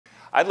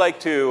I'd like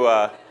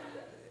to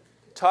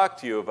talk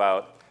to you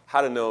about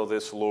how to know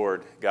this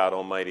Lord God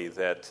Almighty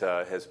that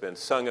has been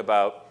sung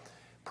about,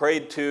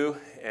 prayed to,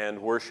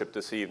 and worshiped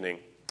this evening.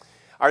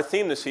 Our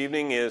theme this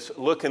evening is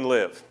Look and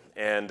Live.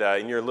 And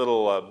in your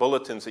little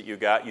bulletins that you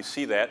got, you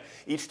see that.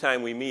 Each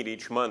time we meet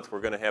each month, we're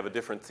going to have a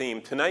different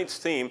theme. Tonight's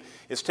theme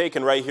is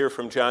taken right here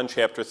from John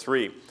chapter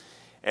 3.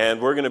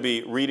 And we're going to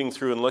be reading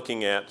through and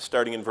looking at,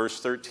 starting in verse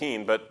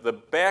 13. But the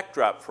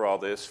backdrop for all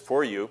this,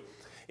 for you,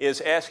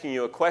 is asking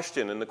you a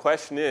question. And the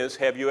question is,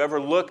 have you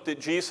ever looked at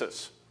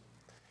Jesus?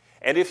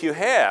 And if you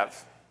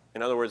have,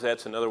 in other words,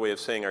 that's another way of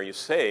saying, are you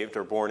saved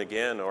or born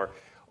again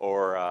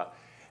or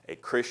a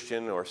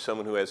Christian or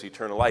someone who has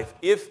eternal life?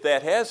 If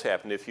that has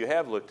happened, if you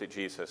have looked at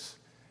Jesus,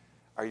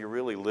 are you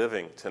really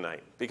living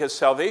tonight? Because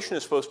salvation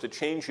is supposed to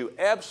change you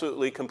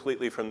absolutely,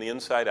 completely from the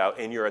inside out,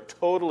 and you're a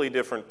totally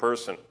different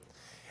person.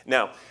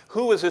 Now,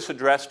 who is this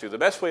addressed to? The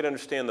best way to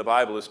understand the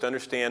Bible is to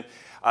understand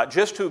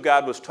just who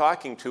God was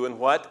talking to and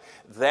what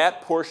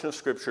that portion of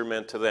Scripture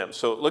meant to them.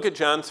 So look at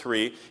John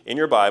 3 in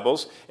your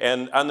Bibles,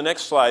 and on the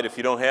next slide, if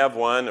you don't have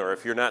one or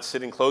if you're not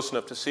sitting close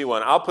enough to see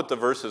one, I'll put the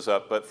verses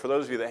up, but for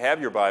those of you that have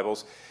your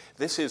Bibles,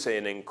 this is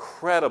an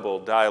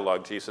incredible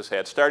dialogue Jesus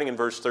had, starting in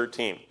verse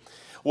 13.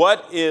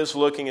 What is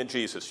looking at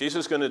Jesus?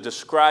 Jesus is going to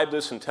describe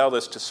this and tell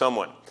this to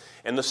someone.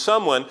 And the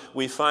someone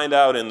we find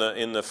out in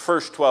the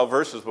first 12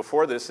 verses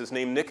before this is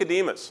named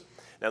Nicodemus.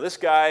 Now this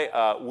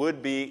guy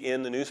would be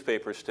in the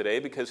newspapers today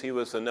because he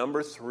was the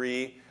number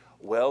 3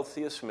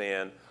 wealthiest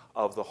man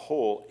of the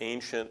whole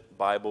ancient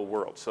Bible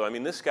world. So I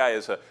mean this guy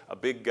is a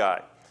big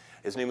guy.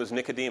 His name was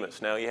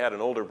Nicodemus. Now he had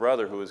an older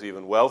brother who was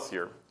even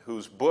wealthier,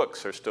 whose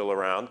books are still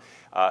around.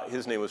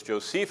 His name was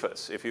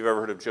Josephus. If you've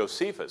ever heard of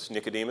Josephus,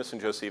 Nicodemus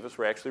and Josephus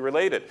were actually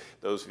related,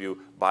 those of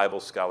you Bible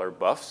scholar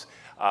buffs.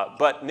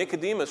 But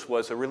Nicodemus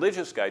was a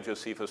religious guy.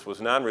 Josephus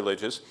was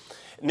non-religious.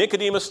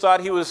 Nicodemus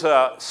thought he was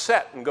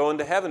set and going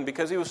to heaven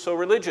because he was so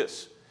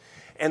religious.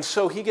 And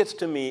so he gets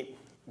to meet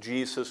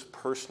Jesus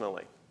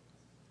personally.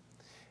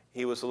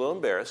 He was a little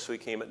embarrassed, so he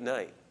came at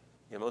night.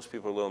 You know, most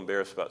people are a little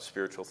embarrassed about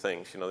spiritual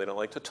things. You know, they don't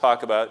like to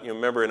talk about,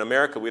 remember in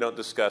America we don't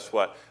discuss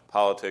what?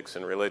 Politics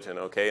and religion,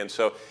 okay? And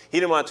so he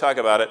didn't want to talk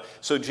about it.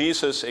 So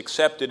Jesus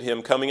accepted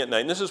him coming at night.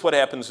 And this is what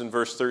happens in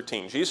verse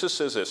 13. Jesus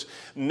says this,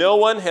 "No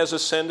one has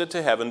ascended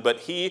to heaven but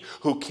he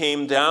who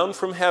came down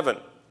from heaven.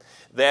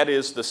 That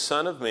is the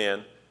Son of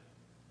Man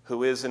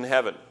who is in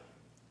heaven."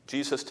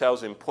 Jesus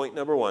tells him, point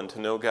number 1, to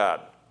know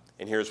God.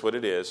 And here's what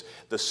it is.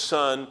 The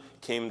Son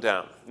came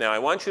down. Now, I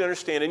want you to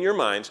understand in your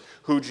minds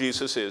who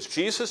Jesus is.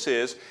 Jesus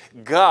is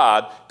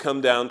God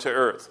come down to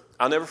earth.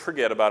 I'll never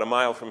forget, about a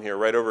mile from here,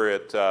 right over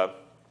at,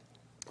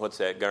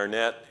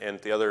 Barnett and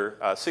the other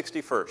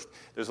 61st.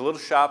 There's a little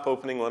shop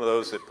opening, one of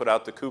those that put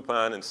out the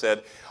coupon and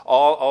said,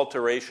 all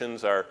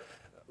alterations are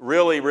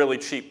really, really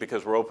cheap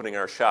because we're opening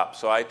our shop.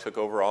 So I took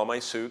over all my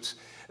suits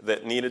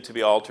that needed to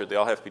be altered. They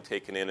all have to be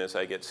taken in as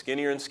I get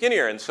skinnier and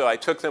skinnier. And so I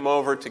took them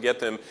over to get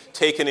them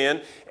taken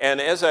in. And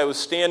as I was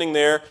standing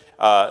there,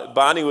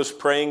 Bonnie was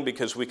praying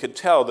because we could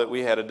tell that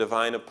we had a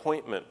divine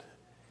appointment.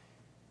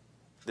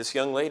 This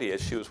young lady,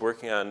 as she was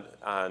working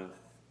on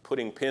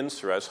putting pins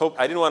through,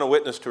 I didn't want to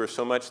witness to her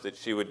so much that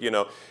she would,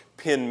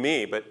 pin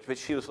me. But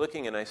she was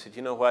looking, and I said,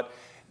 you know what?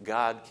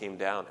 God came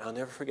down. I'll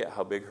never forget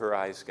how big her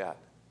eyes got.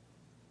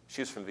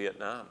 She was from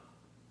Vietnam.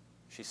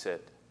 She said,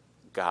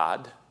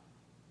 God?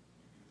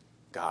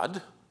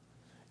 God?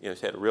 She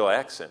had a real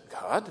accent.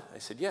 God? I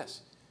said,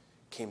 yes.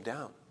 Came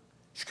down.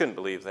 She couldn't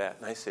believe that.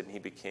 And I said, and he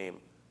became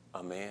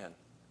a man.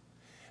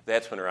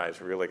 That's when her eyes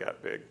really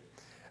got big.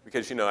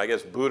 Because, I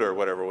guess Buddha or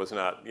whatever was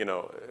not,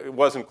 it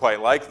wasn't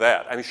quite like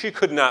that. I mean, she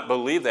could not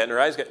believe that. And her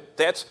eyes got,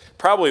 that's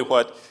probably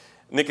what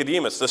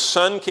Nicodemus, the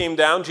Son came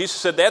down. Jesus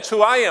said, that's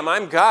who I am.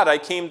 I'm God. I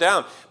came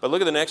down. But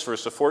look at the next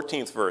verse, the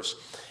 14th verse.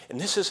 And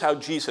this is how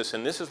Jesus,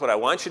 and this is what I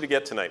want you to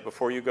get tonight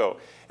before you go,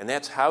 and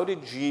that's how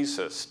did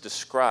Jesus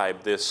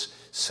describe this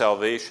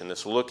salvation,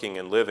 this looking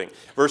and living.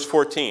 Verse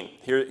 14,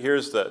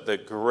 here's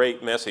the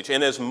great message.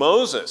 And as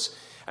Moses,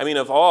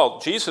 of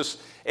all, Jesus,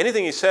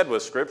 anything he said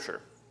was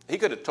Scripture. He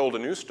could have told a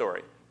new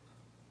story.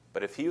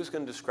 But if he was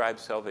going to describe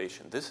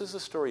salvation, this is the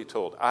story he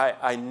told.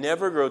 I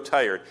never grow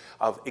tired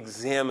of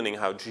examining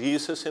how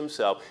Jesus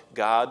himself,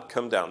 God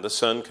come down, the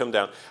Son come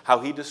down, how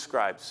he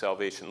describes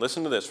salvation.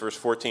 Listen to this, verse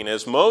 14.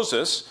 As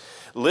Moses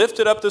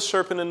lifted up the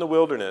serpent in the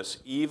wilderness,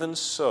 even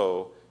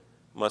so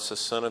must the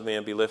Son of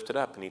Man be lifted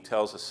up. And he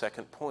tells a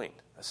second point,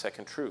 a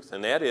second truth.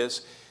 And that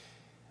is,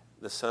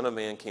 the Son of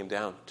Man came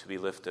down to be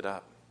lifted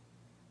up.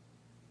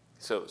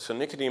 So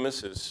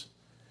Nicodemus is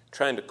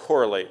trying to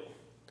correlate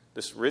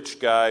this rich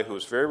guy who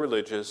was very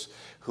religious,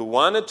 who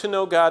wanted to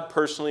know God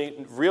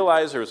personally,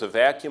 realized there was a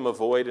vacuum, a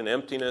void, an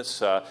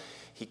emptiness.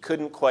 He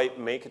couldn't quite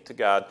make it to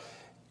God.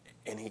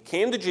 And he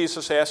came to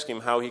Jesus asking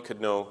him how he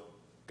could know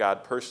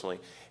God personally.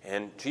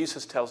 And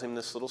Jesus tells him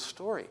this little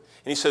story.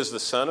 And he says, the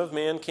Son of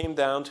Man came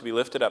down to be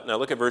lifted up. Now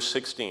look at verse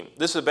 16.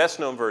 This is the best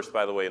known verse,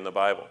 by the way, in the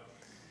Bible.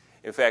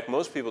 In fact,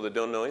 most people that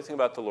don't know anything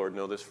about the Lord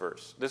know this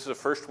verse. This is the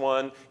first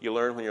one you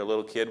learn when you're a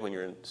little kid, when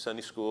you're in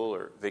Sunday school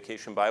or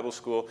vacation Bible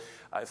school.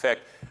 In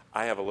fact,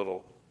 I have a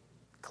little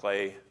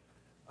clay,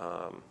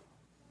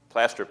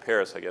 plaster of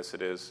Paris, I guess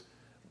it is,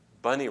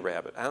 bunny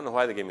rabbit. I don't know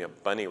why they gave me a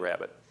bunny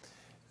rabbit.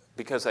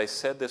 Because I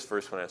said this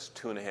verse when I was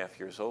 2.5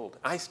 years old.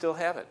 I still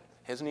have it.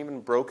 Hasn't even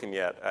broken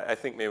yet. I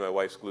think maybe my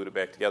wife's glued it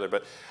back together,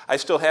 but I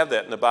still have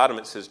that. In the bottom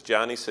it says,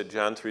 Johnny said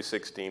John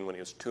 3:16 when he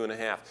was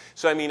 2.5.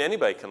 So I mean,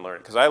 anybody can learn it,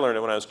 because I learned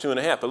it when I was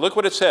 2.5. But look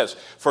what it says.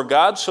 For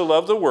God so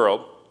loved the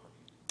world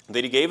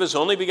that he gave his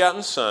only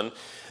begotten Son,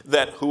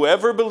 that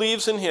whoever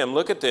believes in him,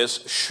 look at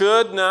this,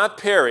 should not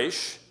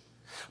perish,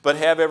 but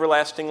have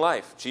everlasting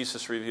life.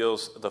 Jesus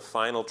reveals the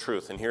final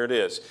truth, and here it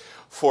is.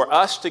 For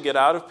us to get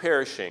out of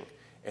perishing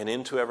and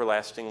into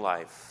everlasting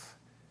life,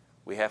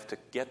 we have to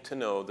get to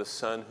know the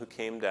Son who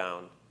came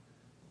down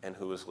and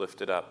who was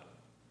lifted up.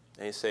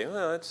 And you say,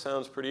 well, that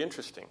sounds pretty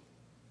interesting.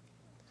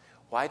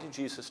 Why did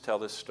Jesus tell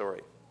this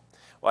story?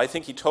 Well, I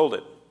think he told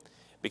it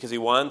because he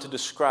wanted to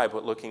describe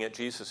what looking at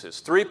Jesus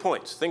is. 3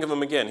 points. Think of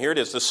them again. Here it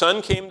is. The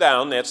Son came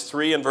down, that's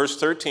 3 in verse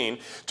 13,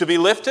 to be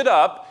lifted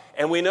up,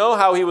 and we know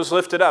how he was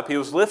lifted up. He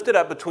was lifted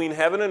up between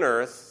heaven and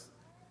earth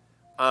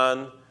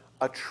on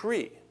a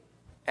tree.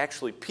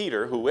 Actually,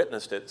 Peter, who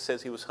witnessed it,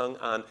 says he was hung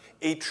on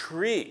a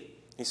tree.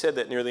 He said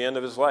that near the end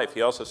of his life.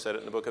 He also said it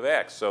in the book of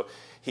Acts. So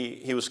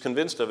he was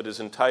convinced of it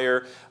his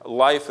entire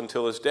life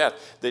until his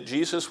death, that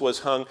Jesus was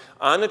hung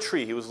on a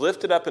tree. He was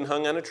lifted up and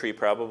hung on a tree,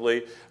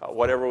 probably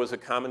whatever was a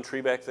common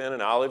tree back then,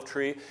 an olive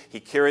tree. He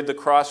carried the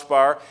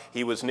crossbar.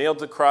 He was nailed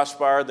to the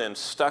crossbar, then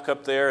stuck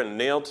up there and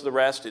nailed to the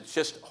rest. It's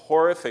just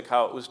horrific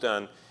how it was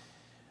done.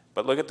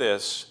 But look at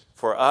this.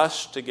 For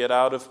us to get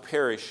out of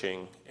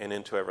perishing and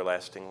into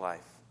everlasting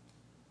life.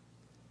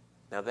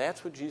 Now,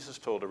 that's what Jesus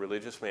told a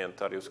religious man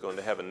thought he was going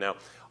to heaven. Now,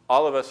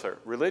 all of us are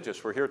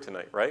religious. We're here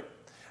tonight, right?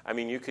 I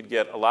mean, you could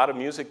get a lot of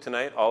music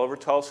tonight. All over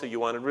Tulsa, you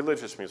wanted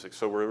religious music,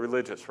 so we're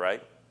religious,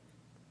 right?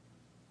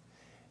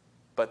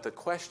 But the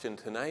question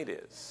tonight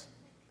is,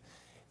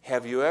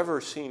 have you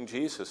ever seen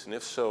Jesus? And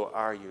if so,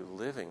 are you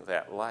living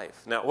that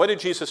life? Now, what did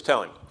Jesus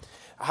tell him?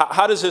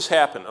 How does this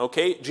happen?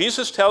 Okay,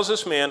 Jesus tells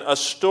this man a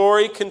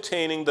story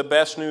containing the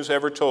best news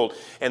ever told.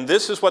 And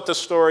this is what the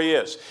story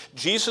is.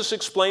 Jesus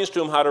explains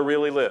to him how to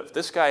really live.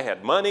 This guy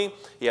had money,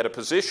 he had a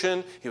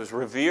position, he was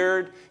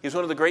revered. He was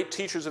one of the great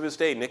teachers of his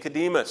day,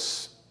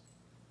 Nicodemus.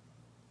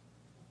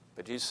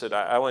 But Jesus said,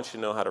 I want you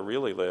to know how to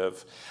really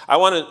live. I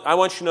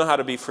want you to know how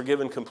to be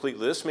forgiven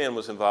completely. This man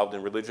was involved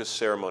in religious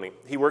ceremony.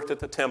 He worked at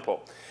the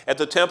temple. At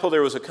the temple,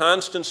 there was a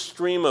constant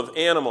stream of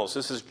animals.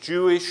 This is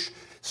Jewish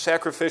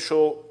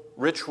sacrificial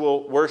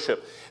ritual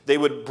worship. They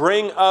would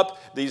bring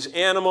up these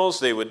animals,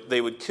 they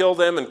would kill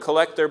them and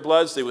collect their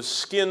bloods, they would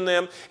skin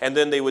them, and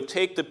then they would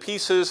take the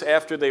pieces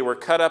after they were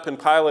cut up and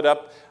pile it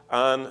up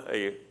on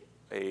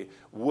a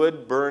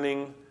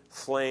wood-burning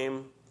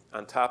flame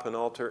on top of an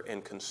altar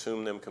and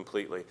consume them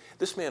completely.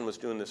 This man was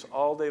doing this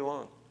all day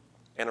long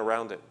and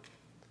around it.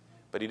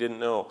 But he didn't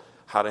know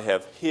how to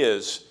have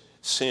his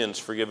sins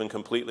forgiven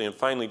completely. And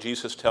finally,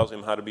 Jesus tells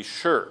him how to be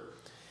sure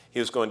he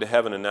was going to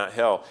heaven and not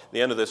hell.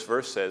 The end of this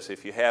verse says,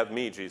 if you have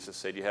me, Jesus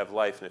said, you have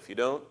life. And if you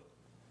don't,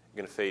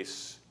 you're going to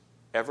face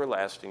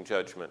everlasting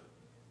judgment.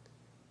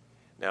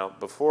 Now,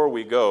 before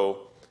we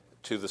go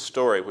to the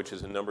story, which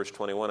is in Numbers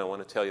 21, I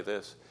want to tell you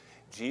this.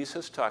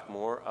 Jesus talked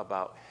more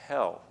about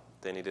hell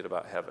than he did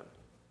about heaven.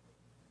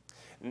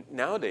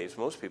 Nowadays,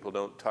 most people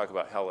don't talk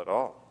about hell at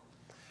all.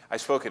 I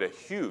spoke at a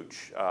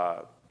huge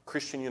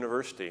Christian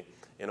university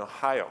in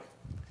Ohio.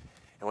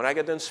 And when I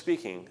got done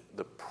speaking,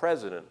 the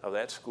president of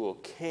that school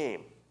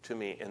came to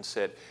me and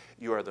said,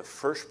 you are the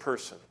first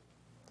person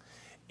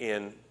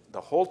in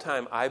the whole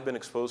time I've been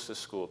exposed to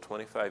school,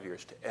 25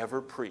 years, to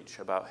ever preach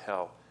about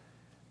hell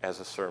as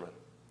a sermon.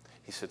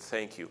 He said,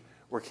 thank you.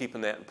 We're keeping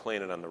that and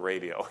playing it on the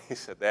radio. He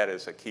said, that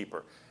is a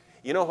keeper.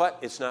 You know what?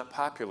 It's not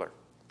popular.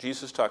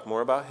 Jesus talked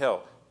more about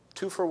hell,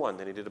 2 for 1,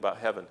 than he did about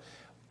heaven.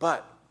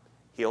 But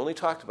he only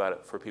talked about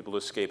it for people to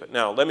escape it.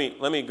 Now, let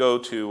me go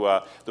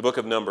to the book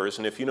of Numbers,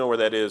 and if you know where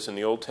that is in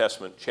the Old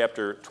Testament,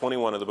 chapter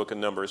 21 of the book of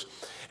Numbers.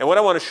 And what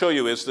I want to show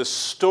you is the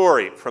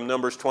story from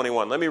Numbers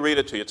 21. Let me read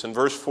it to you. It's in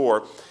verse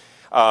 4.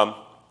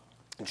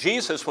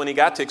 Jesus, when he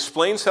got to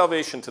explain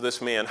salvation to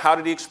this man, how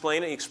did he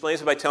explain it? He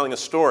explains it by telling a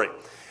story.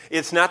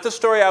 It's not the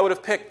story I would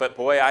have picked, but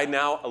boy, I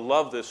now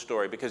love this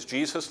story because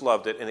Jesus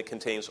loved it, and it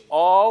contains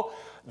all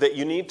that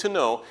you need to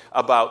know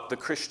about the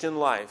Christian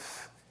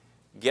life,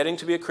 getting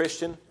to be a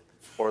Christian,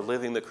 or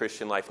living the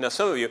Christian life. Now,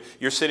 some of you,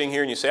 you're sitting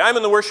here and you say, I'm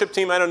in the worship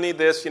team, I don't need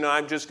this,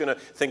 I'm just going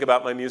to think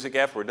about my music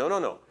afterward.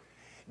 No.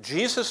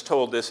 Jesus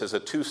told this as a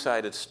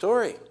two-sided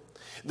story.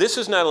 This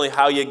is not only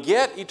how you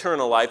get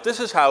eternal life,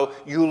 this is how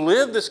you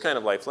live this kind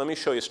of life. Let me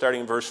show you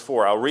starting in verse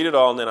 4. I'll read it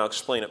all and then I'll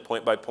explain it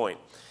point by point.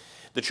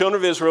 The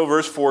children of Israel,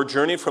 verse 4,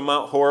 journeyed from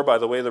Mount Hor by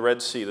the way of the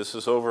Red Sea. This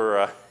is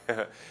over...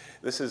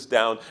 This is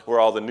down where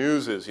all the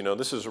news is.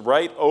 This is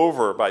right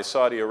over by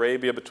Saudi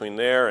Arabia, between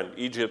there and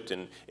Egypt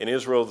and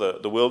Israel,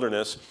 the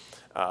wilderness.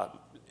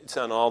 It's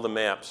on all the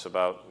maps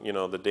about,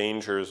 the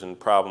dangers and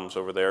problems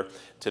over there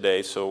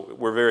today, so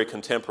we're very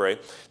contemporary.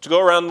 To go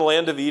around the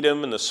land of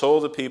Edom, and the soul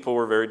of the people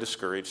were very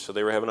discouraged, so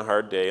they were having a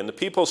hard day. And the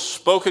people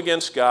spoke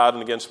against God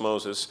and against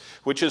Moses,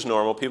 which is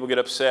normal. People get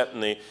upset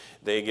and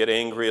they get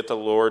angry at the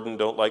Lord and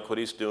don't like what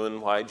he's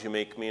doing. Why'd you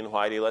make me, and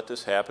why do you let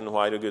this happen?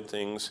 Why do good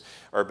things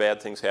or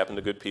bad things happen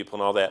to good people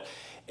and all that?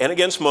 And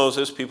against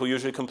Moses, people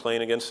usually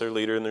complain against their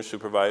leader and their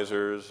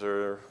supervisors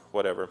or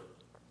whatever.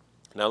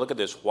 Now look at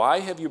this.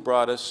 Why have you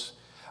brought us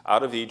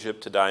out of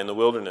Egypt to die in the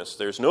wilderness?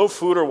 There's no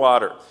food or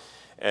water,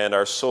 and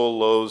our soul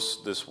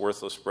loathes this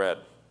worthless bread.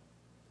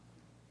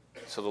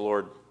 So the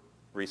Lord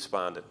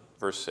responded.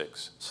 Verse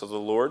 6. So the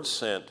Lord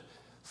sent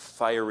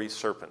fiery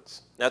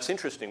serpents. Now it's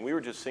interesting. We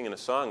were just singing a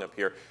song up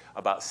here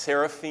about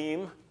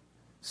seraphim.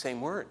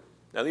 Same word.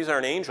 Now these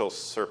aren't angel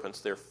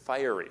serpents. They're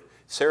fiery.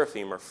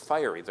 Seraphim are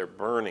fiery. They're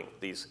burning.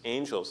 These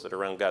angels that are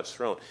around God's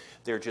throne,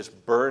 they're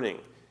just burning.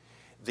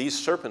 These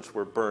serpents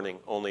were burning,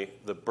 only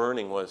the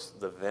burning was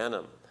the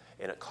venom.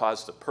 And it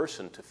caused the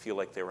person to feel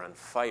like they were on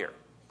fire.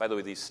 By the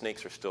way, these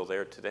snakes are still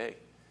there today.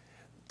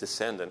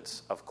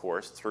 Descendants, of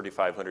course,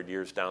 3,500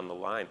 years down the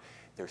line.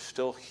 They're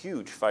still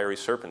huge fiery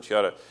serpents. You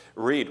ought to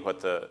read what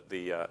the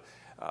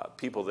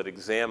people that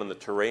examine the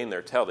terrain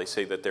there tell. They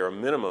say that they're a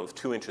minimum of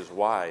 2 inches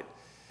wide.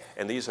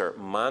 And these are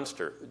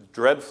monster,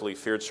 dreadfully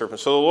feared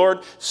serpents. So the Lord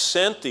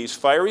sent these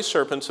fiery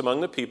serpents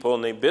among the people,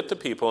 and they bit the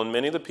people, and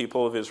many of the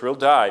people of Israel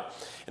died.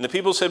 And the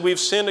people said, we've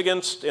sinned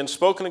against and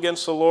spoken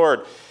against the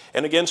Lord.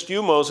 And against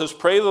you, Moses,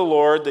 pray the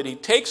Lord that he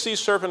takes these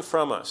serpents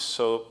from us.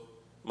 So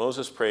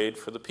Moses prayed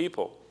for the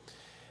people.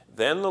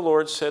 Then the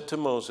Lord said to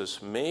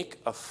Moses, make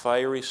a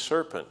fiery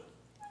serpent,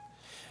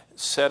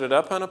 set it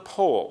up on a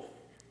pole,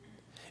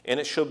 and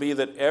it shall be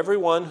that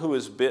everyone who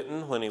is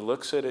bitten, when he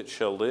looks at it,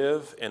 shall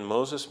live. And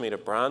Moses made a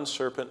bronze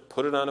serpent,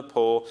 put it on a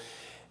pole.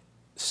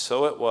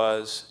 So it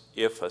was,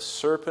 if a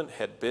serpent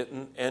had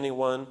bitten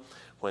anyone,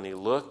 when he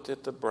looked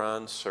at the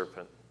bronze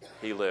serpent,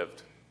 he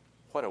lived.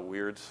 What a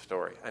weird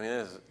story. I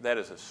mean, that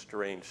is a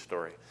strange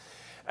story.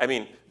 I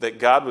mean, that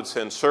God would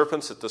send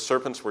serpents, that the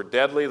serpents were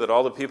deadly, that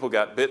all the people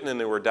got bitten and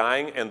they were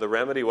dying, and the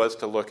remedy was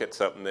to look at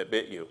something that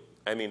bit you.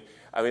 I mean,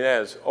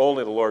 that is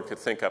only the Lord could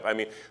think of. I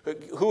mean,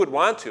 who would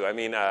want to? I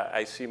mean,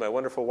 I see my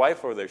wonderful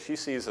wife over there. She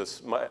sees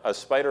a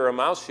spider or a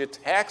mouse. She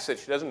attacks it.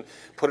 She doesn't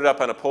put it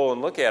up on a pole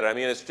and look at it. I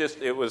mean,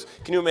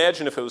 can you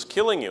imagine if it was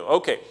killing you?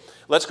 Okay,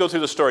 let's go through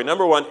the story.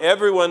 Number one,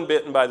 everyone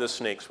bitten by the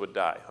snakes would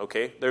die.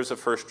 Okay, there's the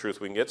first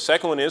truth we can get.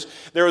 Second one is,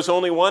 there was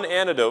only one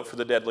antidote for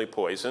the deadly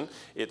poison.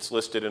 It's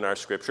listed in our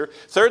scripture.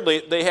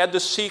 Thirdly, they had to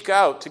seek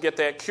out to get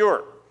that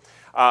cure.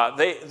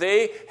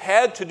 They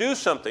had to do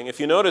something. If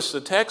you notice, the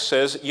text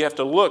says you have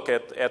to look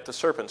at the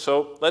serpent.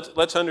 So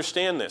let's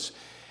understand this.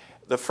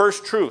 The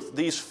first truth,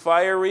 these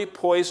fiery,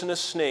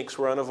 poisonous snakes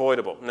were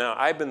unavoidable. Now,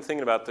 I've been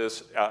thinking about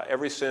this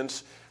ever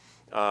since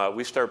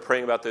we started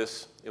praying about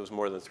this. It was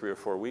more than 3 or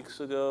 4 weeks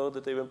ago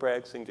that they've been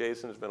practicing,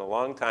 Jason. It's been a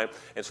long time.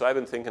 And so I've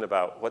been thinking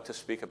about what to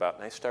speak about,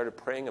 and I started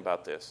praying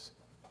about this.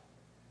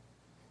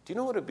 Do you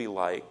know what it would be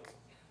like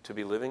to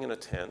be living in a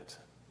tent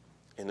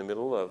in the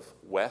middle of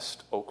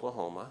West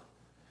Oklahoma,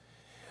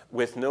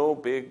 with no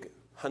big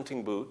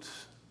hunting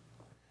boots,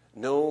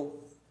 no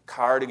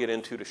car to get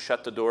into to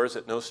shut the doors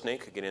that no snake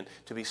could get in,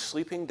 to be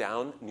sleeping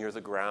down near the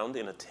ground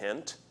in a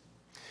tent,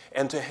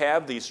 and to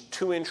have these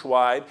 2-inch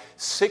wide,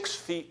 6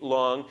 feet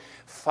long,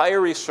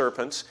 fiery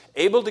serpents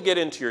able to get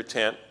into your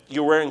tent?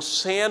 You're wearing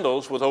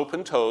sandals with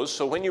open toes,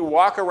 so when you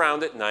walk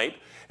around at night,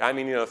 I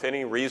mean, if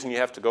any reason you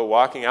have to go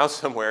walking out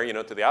somewhere,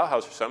 to the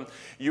outhouse or something,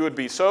 you would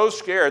be so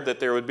scared that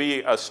there would be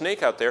a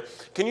snake out there.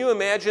 Can you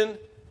imagine?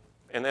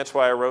 And that's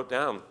why I wrote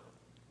down,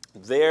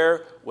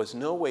 there was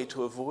no way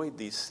to avoid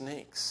these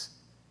snakes.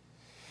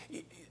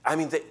 I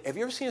mean, have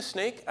you ever seen a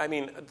snake? I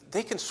mean,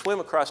 they can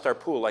swim across our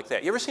pool like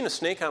that. You ever seen a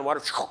snake on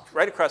water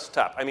right across the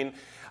top? I mean,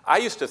 I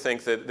used to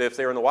think that if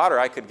they were in the water,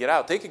 I could get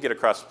out. They could get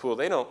across the pool.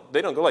 They don't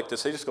go like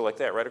this. They just go like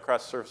that, right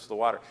across the surface of the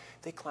water.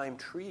 They climb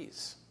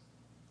trees.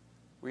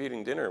 We were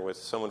eating dinner with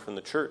someone from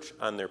the church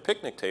on their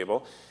picnic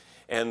table,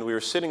 and we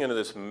were sitting under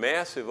this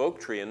massive oak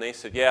tree, and they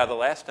said, yeah, the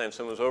last time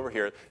someone was over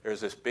here, there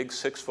was this big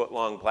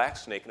 6-foot-long black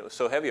snake, and it was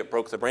so heavy it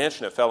broke the branch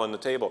and it fell on the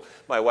table.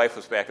 My wife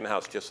was back in the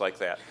house just like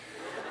that.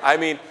 I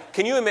mean,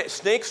 can you imagine?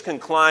 Snakes can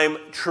climb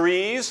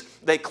trees.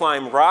 They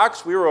climb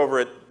rocks. We were over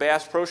at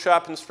Bass Pro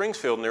Shop in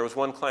Springfield, and there was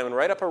one climbing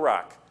right up a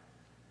rock.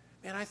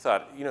 Man, I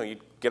thought, you'd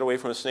get away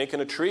from a snake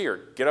in a tree or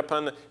get up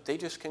on they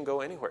just can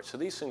go anywhere. So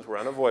these things were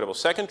unavoidable.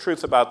 Second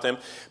truth about them,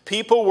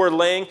 people were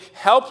laying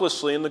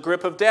helplessly in the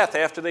grip of death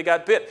after they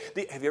got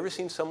bit. Have you ever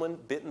seen someone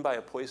bitten by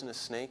a poisonous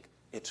snake?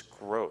 It's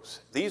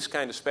gross. These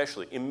kind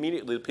especially,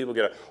 immediately the people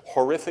get a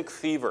horrific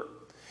fever.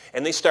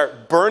 And they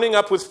start burning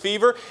up with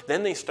fever,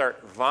 then they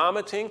start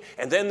vomiting,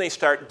 and then they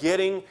start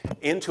getting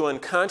into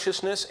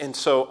unconsciousness. And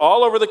so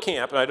all over the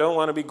camp, and I don't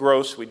want to be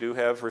gross, we do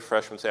have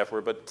refreshments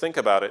afterward, but think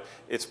about it.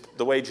 It's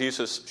the way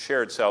Jesus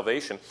shared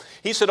salvation.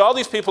 He said all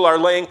these people are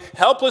laying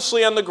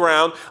helplessly on the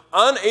ground,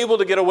 unable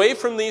to get away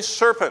from these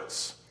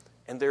serpents,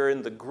 and they're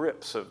in the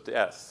grips of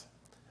death.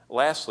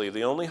 Lastly,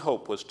 the only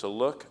hope was to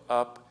look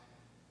up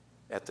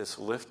at this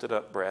lifted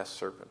up brass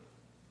serpent.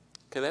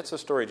 Okay, that's the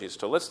story Jesus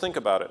told. Let's think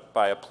about it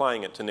by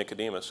applying it to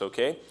Nicodemus,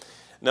 okay?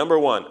 Number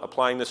one,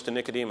 applying this to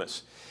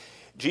Nicodemus.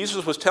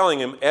 Jesus was telling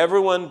him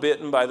everyone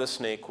bitten by the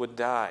snake would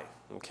die,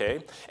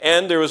 okay?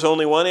 And there was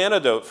only one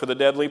antidote for the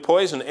deadly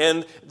poison,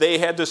 and they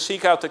had to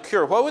seek out the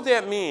cure. What would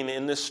that mean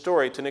in this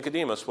story to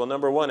Nicodemus? Well,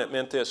 number one, it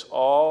meant this: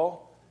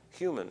 all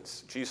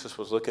humans. Jesus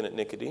was looking at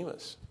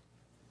Nicodemus.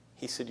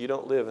 He said, you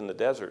don't live in the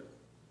desert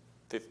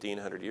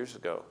 1,500 years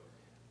ago,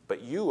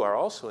 but you are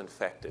also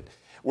infected.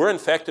 We're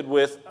infected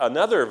with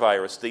another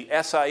virus, the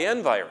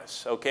SIN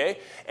virus, okay?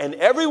 And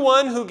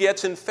everyone who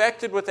gets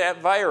infected with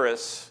that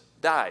virus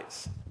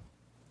dies.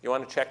 You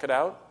want to check it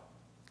out?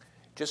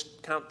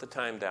 Just count the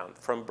time down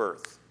from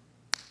birth.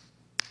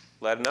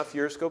 Let enough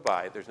years go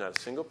by, there's not a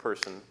single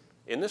person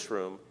in this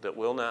room that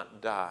will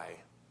not die.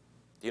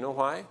 Do you know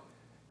why?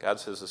 God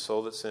says, the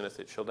soul that sinneth,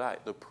 it shall die.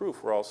 The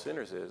proof we're all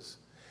sinners is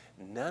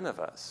none of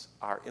us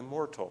are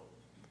immortal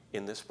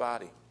in this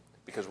body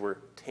because we're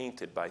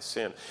tainted by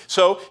sin.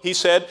 So he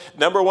said,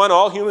 number one,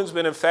 all humans have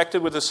been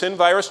infected with the sin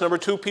virus. Number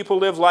two, people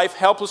live life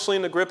helplessly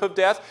in the grip of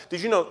death.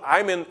 Did you know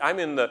I'm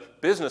in the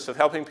business of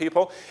helping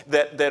people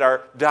that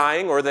are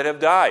dying or that have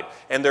died.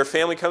 And their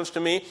family comes to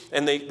me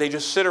and they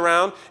just sit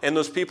around, and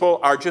those people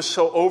are just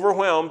so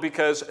overwhelmed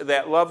because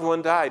that loved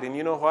one died. And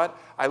you know what?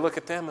 I look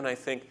at them and I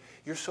think,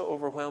 you're so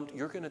overwhelmed,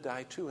 you're going to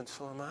die too, and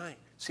so am I.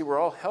 See, we're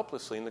all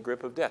helplessly in the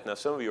grip of death. Now,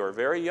 some of you are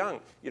very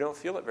young. You don't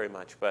feel it very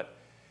much, but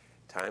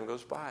time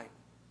goes by.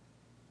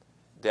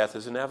 Death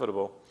is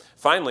inevitable.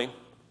 Finally,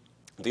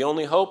 the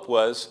only hope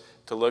was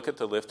to look at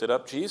the lifted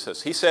up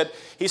Jesus. He said,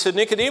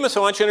 Nicodemus, I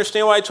want you to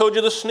understand why I told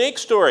you the snake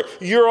story.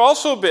 You're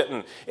also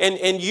bitten,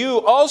 and you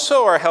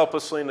also are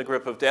helplessly in the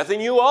grip of death,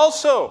 and you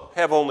also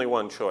have only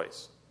one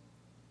choice.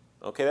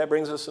 Okay, that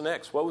brings us to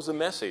next. What was the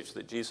message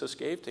that Jesus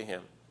gave to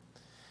him?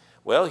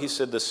 Well, he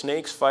said the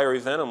snake's fiery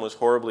venom was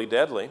horribly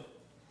deadly.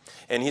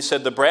 And he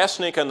said the brass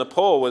snake on the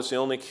pole was the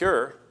only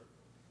cure.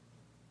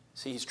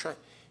 See,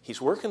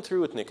 he's working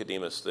through with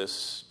Nicodemus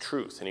this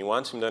truth, and he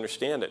wants him to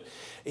understand it.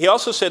 He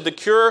also said the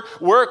cure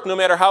worked no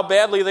matter how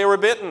badly they were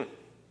bitten.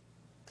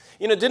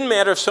 You know, it didn't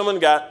matter if someone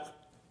got,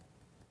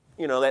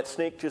 that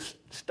snake just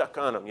stuck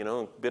on them,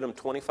 and bit them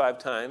 25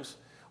 times,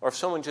 or if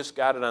someone just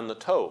got it on the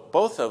toe.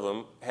 Both of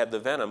them had the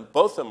venom.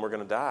 Both of them were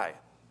going to die.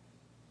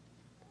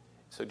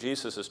 So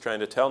Jesus is trying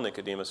to tell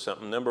Nicodemus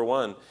something. Number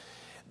one,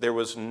 there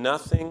was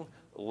nothing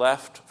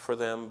left for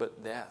them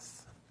but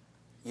death.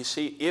 You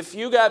see, if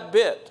you got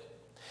bit,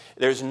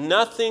 there's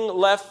nothing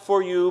left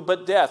for you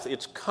but death.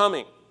 It's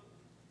coming.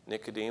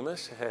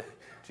 Nicodemus,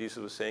 Jesus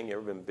was saying, you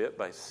ever been bit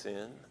by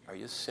sin? Are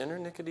you a sinner,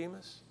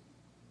 Nicodemus?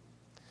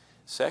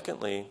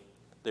 Secondly,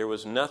 there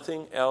was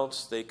nothing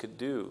else they could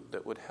do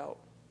that would help.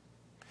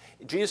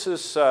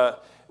 Jesus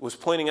was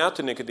pointing out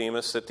to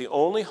Nicodemus that the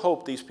only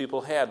hope these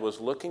people had was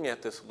looking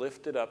at this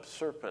lifted up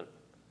serpent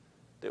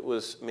that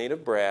was made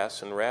of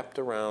brass and wrapped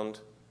around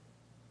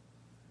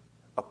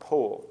a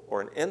pole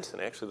or an ensign.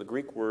 Actually, the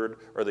Greek word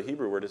or the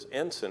Hebrew word is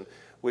ensign,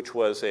 which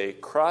was a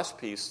cross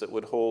piece that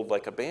would hold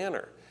like a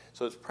banner.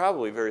 So it's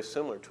probably very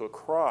similar to a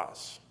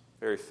cross.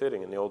 Very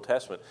fitting in the Old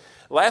Testament.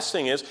 Last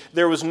thing is,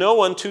 there was no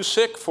one too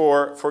sick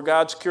for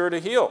God's cure to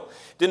heal.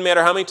 Didn't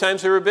matter how many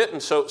times they were bitten.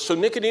 So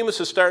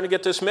Nicodemus is starting to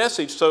get this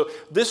message. So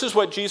this is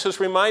what Jesus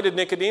reminded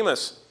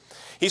Nicodemus.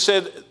 He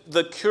said,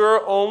 the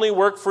cure only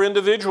worked for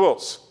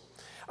individuals.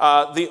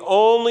 The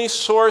only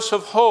source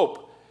of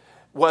hope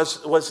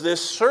was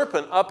this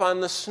serpent up on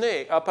the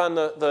snake, up on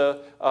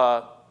the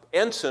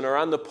ensign or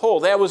on the pole.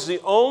 That was the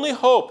only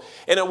hope.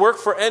 And it worked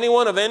for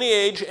anyone of any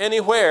age,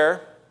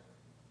 anywhere.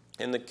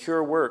 And the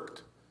cure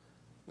worked,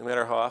 no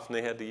matter how often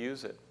they had to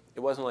use it.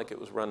 It wasn't like it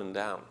was running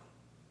down.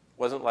 It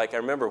wasn't like, do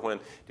you remember when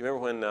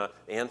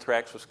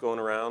anthrax was going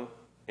around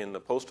in the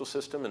postal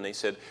system and they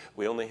said,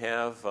 we only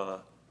have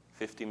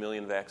 50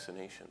 million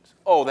vaccinations.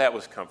 Oh, that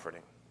was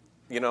comforting,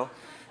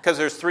 because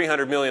there's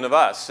 300 million of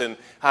us. And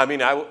I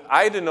mean,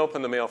 I didn't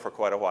open the mail for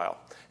quite a while.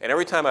 And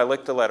every time I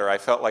licked a letter, I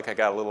felt like I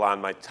got a little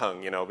on my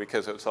tongue,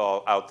 because it was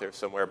all out there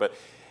somewhere.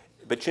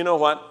 But you know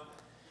what?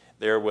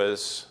 There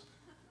was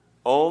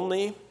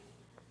only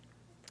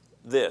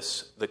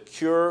this. The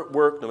cure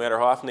worked no matter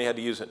how often they had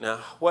to use it. Now,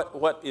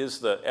 what is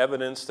the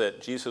evidence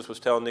that Jesus was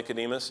telling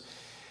Nicodemus?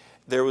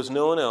 There was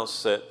no one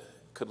else that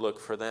could look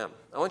for them.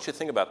 I want you to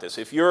think about this.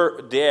 If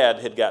your dad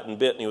had gotten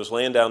bit and he was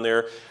laying down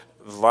there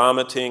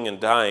vomiting and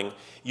dying,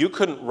 you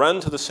couldn't run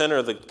to the center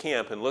of the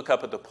camp and look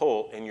up at the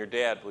pole and your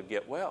dad would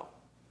get well.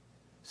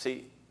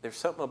 See, there's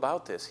something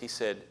about this. He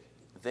said,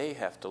 they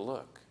have to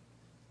look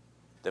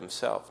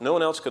themselves. No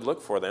one else could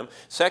look for them.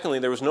 Secondly,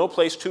 there was no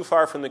place too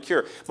far from the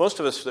cure.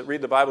 Most of us that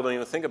read the Bible don't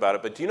even think about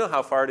it, but do you know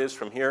how far it is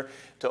from here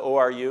to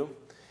ORU?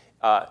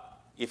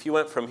 If you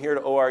went from here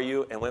to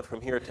ORU and went from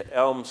here to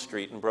Elm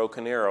Street in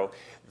Broken Arrow,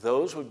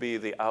 those would be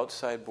the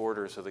outside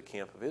borders of the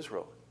camp of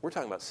Israel. We're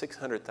talking about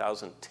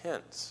 600,000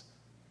 tents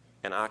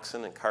and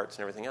oxen and carts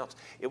and everything else.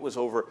 It was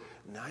over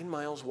 9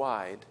 miles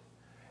wide,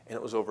 and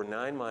it was over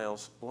 9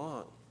 miles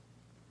long.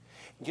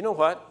 You know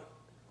what?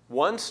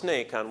 One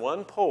snake on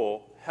one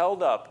pole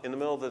held up in the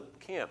middle of the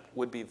camp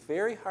would be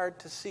very hard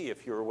to see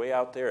if you were way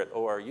out there at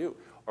ORU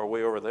or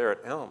way over there at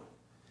Elm.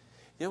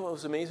 You know what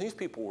was amazing? These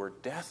people were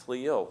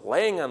deathly ill,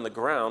 laying on the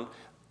ground,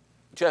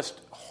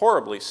 just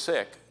horribly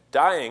sick,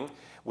 dying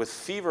with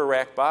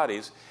fever-racked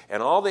bodies,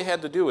 and all they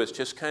had to do is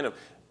just kind of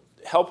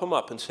help them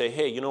up and say,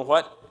 hey, you know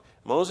what?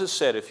 Moses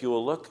said, if you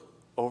will look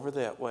over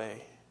that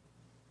way,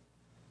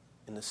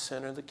 in the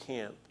center of the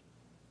camp,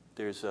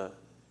 there's a,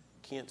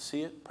 can't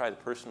see it? Probably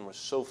the person was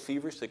so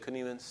feverish they couldn't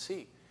even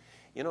see.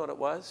 You know what it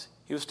was?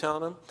 He was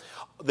telling them,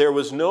 there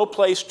was no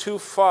place too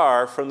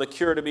far from the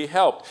cure to be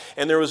helped,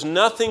 and there was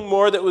nothing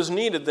more that was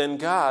needed than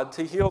God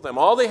to heal them.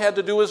 All they had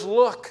to do was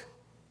look.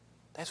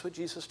 That's what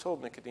Jesus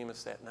told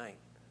Nicodemus that night.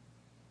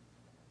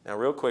 Now,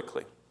 real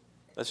quickly,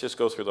 let's just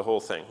go through the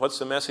whole thing. What's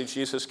the message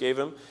Jesus gave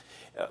him?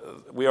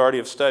 We already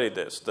have studied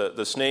this.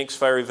 The snake's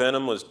fiery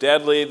venom was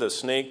deadly. The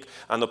snake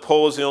on the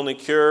pole was the only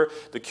cure.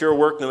 The cure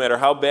worked no matter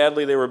how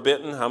badly they were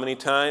bitten, how many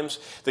times.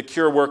 The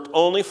cure worked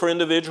only for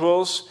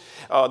individuals.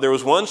 There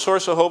was one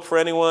source of hope for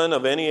anyone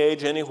of any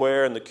age,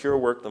 anywhere, and the cure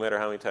worked no matter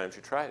how many times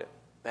you tried it.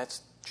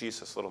 That's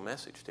Jesus' little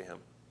message to him.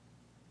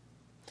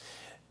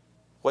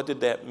 What did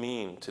that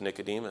mean to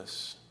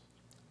Nicodemus?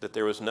 That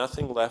there was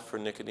nothing left for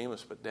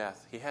Nicodemus but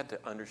death. He had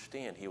to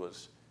understand he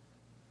was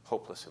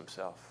hopeless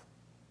himself.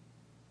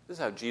 This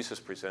is how Jesus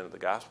presented the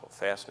gospel.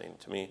 Fascinating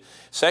to me.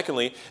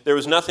 Secondly, there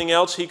was nothing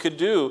else he could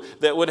do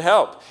that would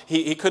help.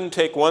 He couldn't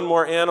take one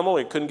more animal.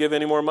 He couldn't give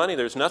any more money.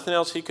 There's nothing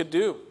else he could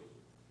do.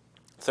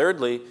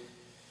 Thirdly,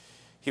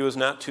 he was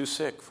not too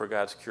sick for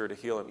God's cure to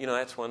heal him. You know,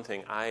 that's one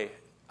thing I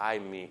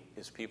meet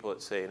is people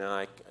that say,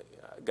 no,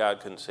 God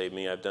couldn't save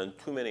me. I've done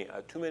too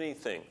many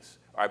things.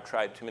 Or I've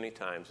tried too many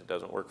times. It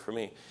doesn't work for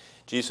me.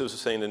 Jesus was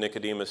saying to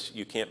Nicodemus,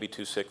 you can't be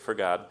too sick for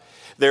God.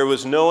 There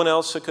was no one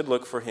else that could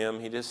look for him.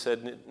 He just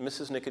said,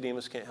 Mrs.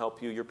 Nicodemus can't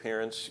help you, your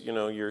parents,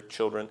 your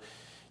children,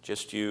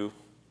 just you.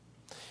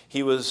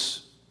 He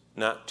was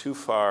not too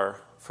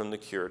far from the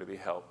cure to be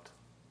helped.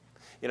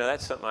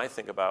 That's something I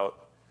think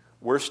about.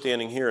 We're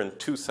standing here in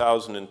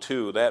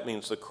 2002. That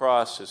means the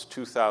cross is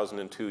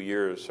 2002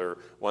 years or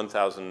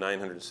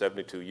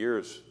 1,972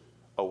 years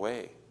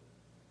away.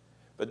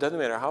 But it doesn't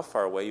matter how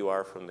far away you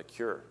are from the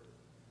cure.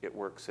 It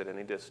works at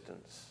any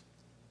distance.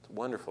 It's a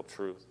wonderful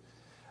truth.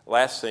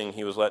 Last thing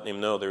he was letting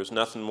him know, there was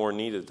nothing more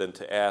needed than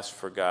to ask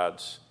for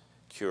God's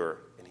cure,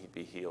 and he'd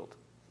be healed.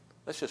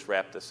 Let's just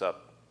wrap this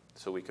up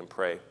so we can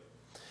pray.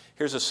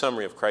 Here's a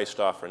summary of Christ's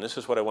offer, and this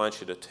is what I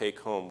want you to take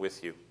home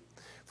with you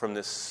from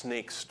this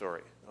snake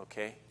story,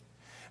 okay?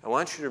 I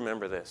want you to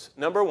remember this.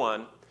 Number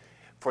one,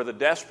 for the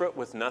desperate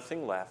with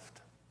nothing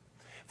left,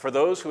 for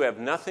those who have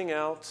nothing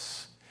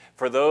else,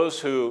 for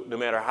those who, no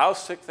matter how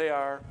sick they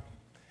are,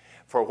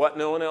 for what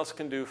no one else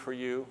can do for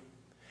you,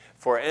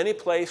 for any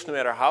place, no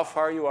matter how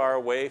far you are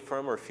away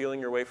from or feeling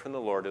your way from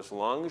the Lord, as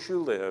long as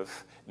you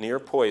live near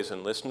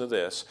poison, listen to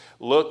this,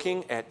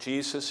 looking at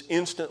Jesus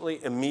instantly,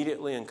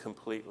 immediately, and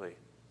completely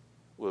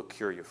will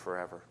cure you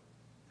forever.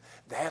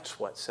 That's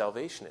what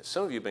salvation is.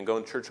 Some of you have been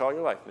going to church all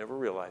your life, never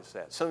realized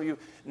that. Some of you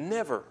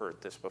never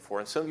heard this before,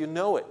 and some of you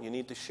know it, and you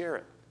need to share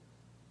it.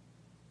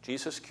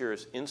 Jesus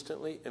cures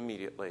instantly,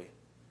 immediately,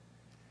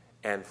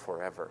 and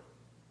forever.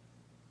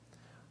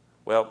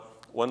 Well,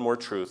 one more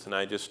truth, and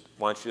I just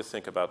want you to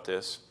think about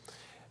this.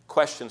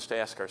 Questions to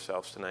ask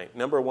ourselves tonight.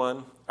 Number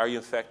one, are you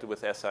infected with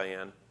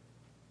SIN?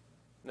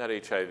 Not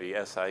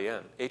HIV,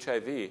 SIN.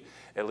 HIV,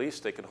 at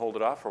least they can hold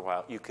it off for a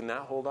while. You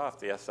cannot hold off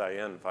the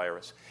SIN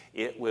virus.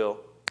 It will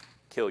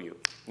kill you.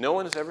 No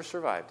one has ever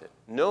survived it.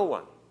 No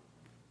one.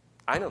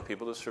 I know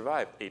people that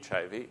survived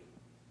HIV. I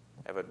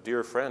have a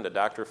dear friend, a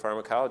doctor of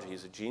pharmacology.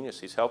 He's a genius.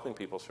 He's helping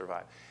people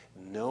survive.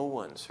 No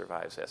one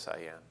survives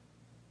SIN.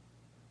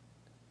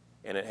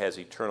 And it has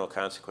eternal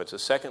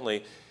consequences.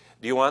 Secondly,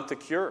 do you want the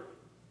cure?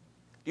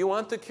 Do you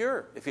want the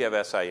cure if you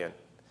have SIN?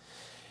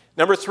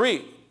 Number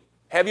three,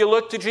 have you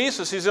looked to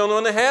Jesus? He's the only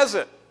one that has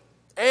it.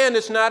 And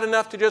it's not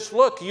enough to just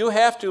look. You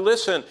have to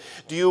listen.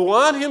 Do you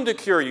want him to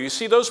cure you? You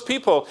see, those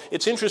people,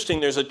 it's interesting.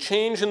 There's a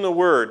change in the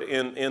word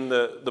in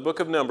the book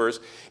of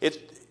Numbers.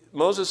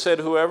 Moses said,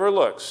 whoever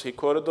looks, he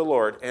quoted the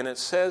Lord, and it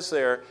says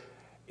there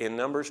in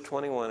Numbers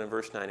 21 and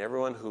verse 9,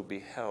 everyone who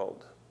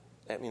beheld.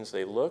 That means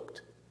they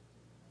looked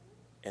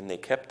and they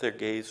kept their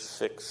gaze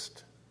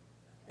fixed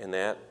on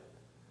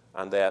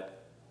that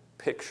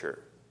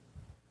picture,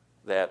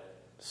 that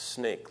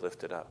snake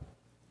lifted up.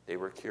 They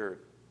were cured.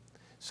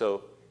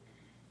 So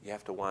you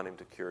have to want him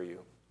to cure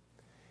you.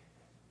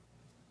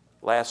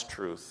 Last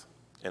truth,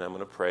 and I'm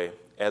going to pray.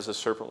 As the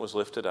serpent was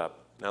lifted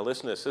up. Now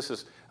listen to this. This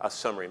is a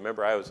summary.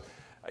 Remember, I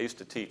used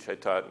to teach. I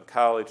taught in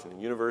college and in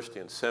university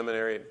and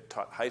seminary. I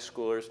taught high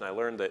schoolers, and I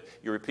learned that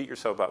you repeat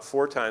yourself about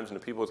 4 times, and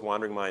the people with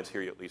wandering minds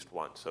hear you at least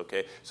once,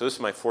 okay? So this is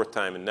my 4th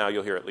time, and now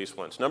you'll hear at least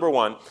once. Number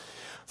one,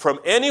 from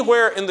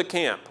anywhere in the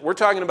camp, we're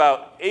talking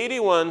about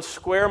 81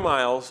 square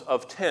miles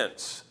of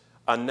tents,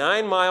 a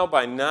 9-mile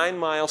by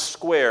 9-mile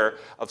square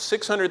of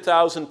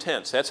 600,000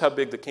 tents. That's how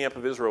big the camp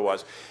of Israel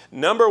was.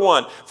 Number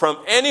one, from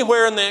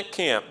anywhere in that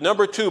camp.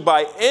 Number two,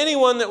 by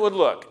anyone that would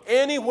look.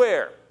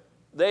 Anywhere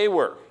they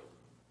were.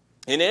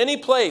 In any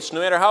place, no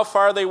matter how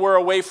far they were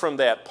away from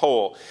that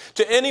pole,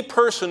 to any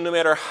person, no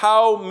matter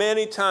how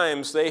many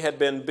times they had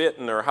been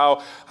bitten or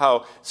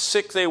how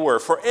sick they were,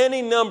 for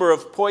any number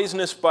of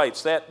poisonous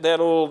bites, that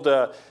old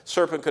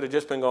serpent could have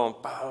just been going,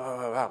 bow, bow,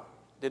 bow, bow.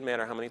 Didn't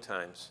matter how many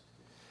times.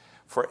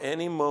 For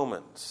any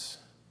moments,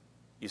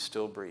 you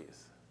still breathe.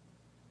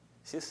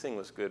 See, this thing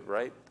was good,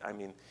 right? I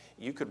mean,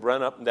 you could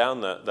run up and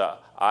down the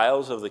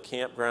aisles of the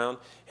campground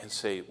and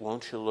say,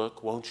 won't you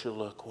look, won't you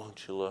look,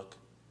 won't you look?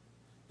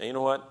 Now, you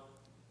know what?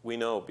 We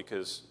know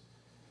because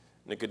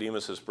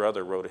Nicodemus'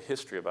 brother wrote a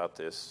history about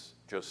this,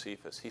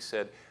 Josephus. He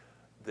said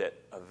that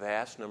a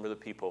vast number of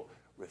the people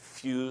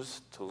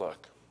refused to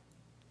look.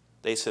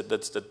 They said,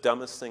 that's the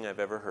dumbest thing I've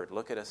ever heard.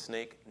 Look at a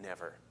snake?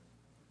 Never.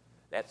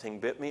 That thing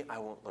bit me? I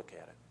won't look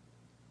at it.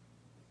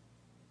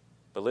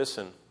 But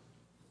listen,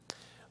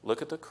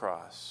 look at the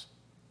cross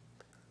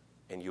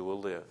and you will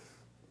live,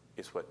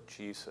 is what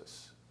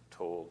Jesus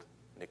told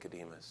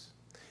Nicodemus.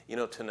 You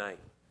know, tonight,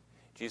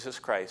 Jesus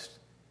Christ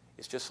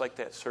is just like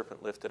that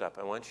serpent lifted up.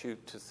 I want you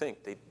to think,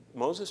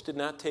 Moses did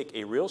not take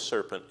a real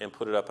serpent and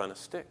put it up on a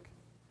stick.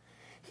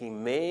 He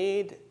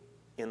made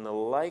in the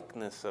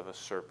likeness of a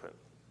serpent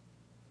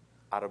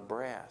out of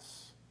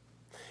brass.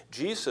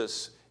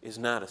 Jesus is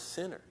not a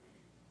sinner.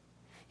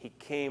 He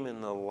came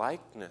in the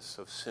likeness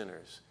of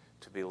sinners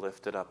to be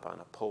lifted up on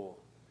a pole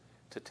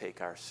to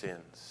take our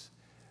sins.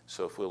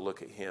 So if we'll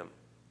look at him,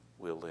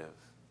 we'll live.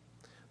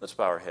 Let's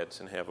bow our heads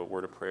and have a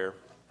word of prayer.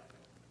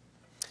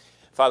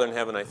 Father in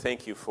heaven, I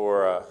thank you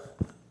for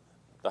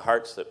the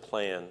hearts that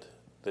planned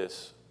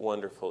this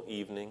wonderful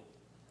evening.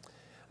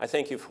 I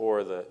thank you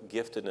for the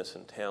giftedness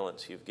and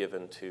talents you've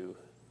given to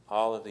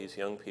all of these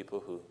young people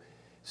who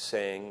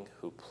sang,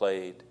 who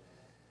played,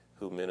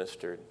 who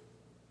ministered.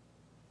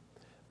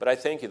 But I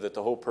thank you that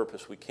the whole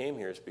purpose we came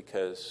here is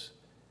because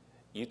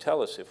you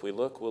tell us if we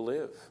look, we'll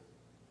live.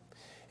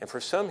 And for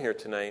some here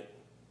tonight,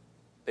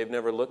 they've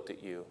never looked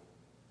at you.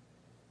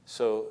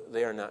 So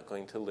they are not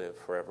going to live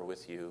forever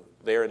with you.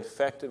 They are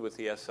infected with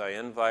the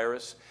SIN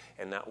virus,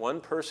 and not one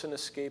person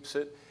escapes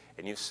it.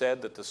 And you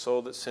said that the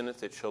soul that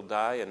sinneth, it shall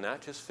die, and not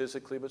just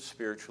physically, but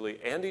spiritually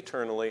and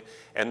eternally,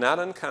 and not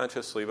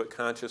unconsciously, but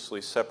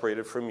consciously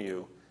separated from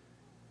you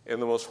in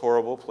the most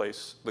horrible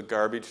place, the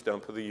garbage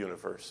dump of the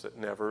universe that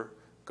never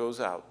goes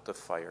out, the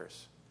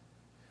fires.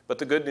 But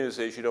the good news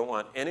is you don't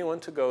want anyone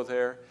to go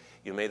there.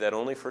 You made that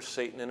only for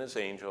Satan and his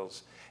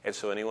angels. And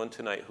so anyone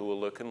tonight who will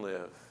look and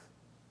live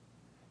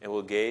and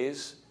will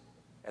gaze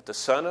at the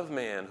Son of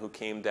Man who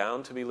came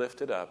down to be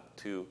lifted up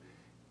to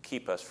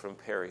keep us from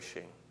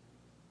perishing.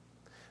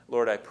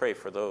 Lord, I pray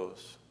for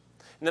those.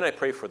 And then I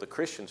pray for the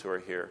Christians who are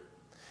here,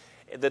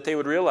 that they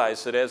would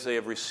realize that as they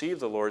have received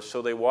the Lord,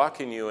 so they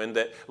walk in you, and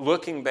that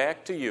looking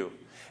back to you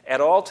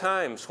at all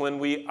times when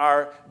we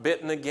are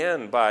bitten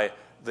again by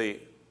the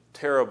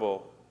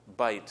terrible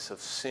bites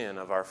of sin,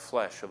 of our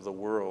flesh, of the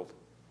world,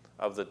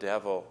 of the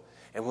devil,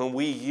 and when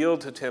we yield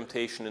to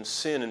temptation and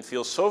sin and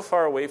feel so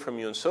far away from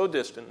you and so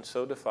distant and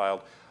so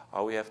defiled,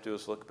 all we have to do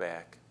is look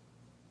back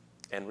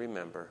and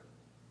remember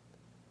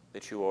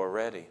that you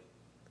already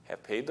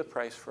have paid the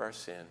price for our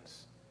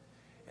sins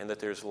and that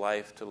there's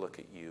life to look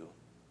at you.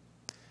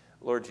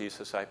 Lord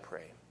Jesus, I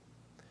pray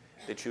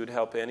that you would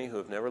help any who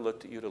have never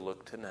looked at you to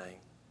look tonight,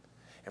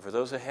 and for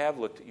those that have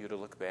looked at you to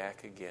look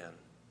back again,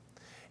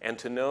 and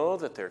to know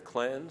that they're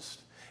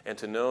cleansed, and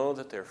to know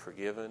that they're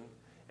forgiven,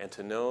 and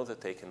to know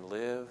that they can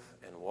live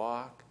and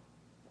walk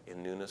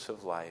in newness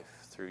of life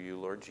through you,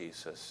 Lord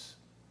Jesus,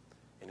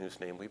 in whose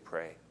name we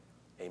pray.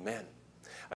 Amen.